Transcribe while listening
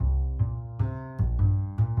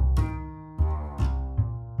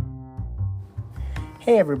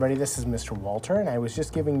Hey everybody, this is Mr. Walter, and I was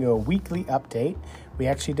just giving you a weekly update. We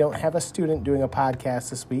actually don't have a student doing a podcast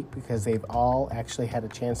this week because they've all actually had a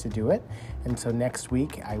chance to do it. And so next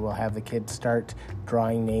week, I will have the kids start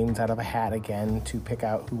drawing names out of a hat again to pick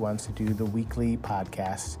out who wants to do the weekly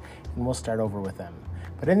podcast, and we'll start over with them.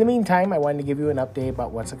 But in the meantime, I wanted to give you an update about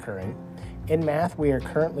what's occurring. In math, we are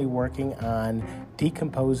currently working on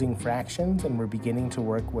decomposing fractions, and we're beginning to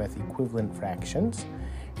work with equivalent fractions.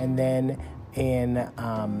 And then in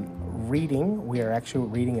reading, we are actually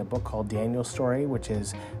reading a book called Daniel's Story, which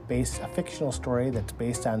is a fictional story that's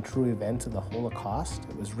based on true events of the Holocaust.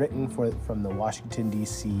 It was written from the Washington,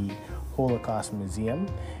 D.C. Holocaust Museum,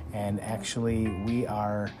 and actually we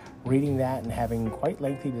are reading that and having quite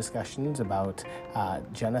lengthy discussions about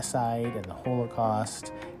genocide and the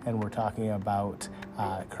Holocaust, and we're talking about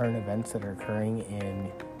current events that are occurring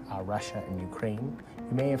in Russia and Ukraine.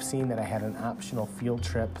 You may have seen that I had an optional field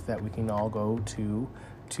trip that we can all go to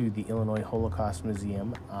the Illinois Holocaust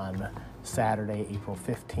Museum on Saturday, April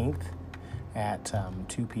 15th at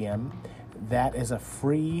 2 p.m. That is a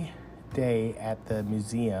free day at the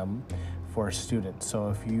museum for students. So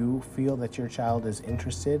if you feel that your child is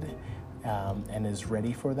interested and is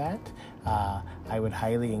ready for that, I would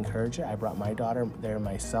highly encourage it. I brought my daughter there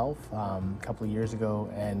myself a couple of years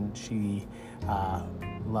ago, and she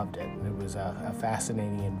loved it. It was a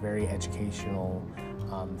fascinating and very educational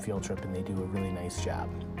field trip, and they do a really nice job.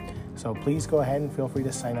 So please go ahead and feel free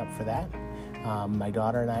to sign up for that. My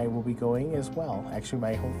daughter and I will be going as well. Actually,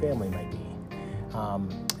 my whole family might be.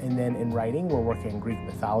 And then in writing, we're working on Greek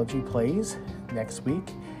mythology plays next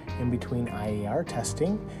week. In between IAR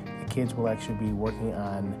testing, the kids will actually be working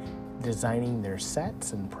on designing their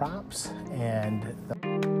sets and props, and